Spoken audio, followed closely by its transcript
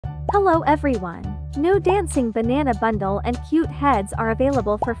Hello everyone! New dancing banana bundle and cute heads are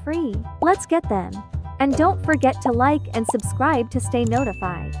available for free. Let's get them! And don't forget to like and subscribe to stay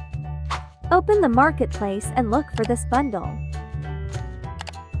notified. Open the marketplace and look for this bundle.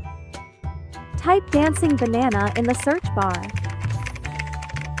 Type dancing banana in the search bar.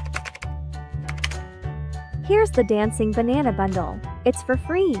 Here's the dancing banana bundle. It's for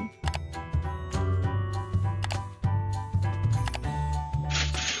free.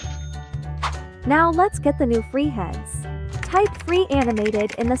 Now let's get the new free heads. Type free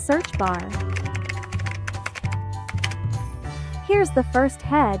animated in the search bar. Here's the first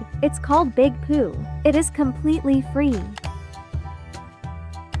head, it's called Big Pooh. It is completely free.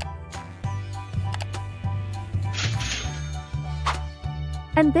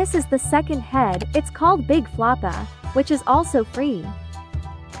 And this is the second head, it's called Big Floppa, which is also free.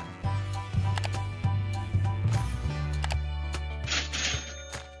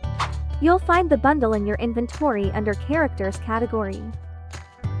 You'll find the bundle in your inventory under Characters category.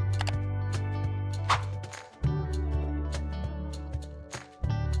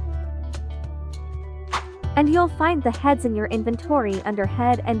 And you'll find the heads in your inventory under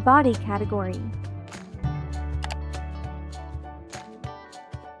Head and Body category.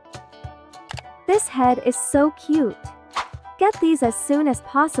 This head is so cute. Get these as soon as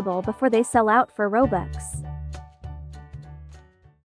possible before they sell out for Robux.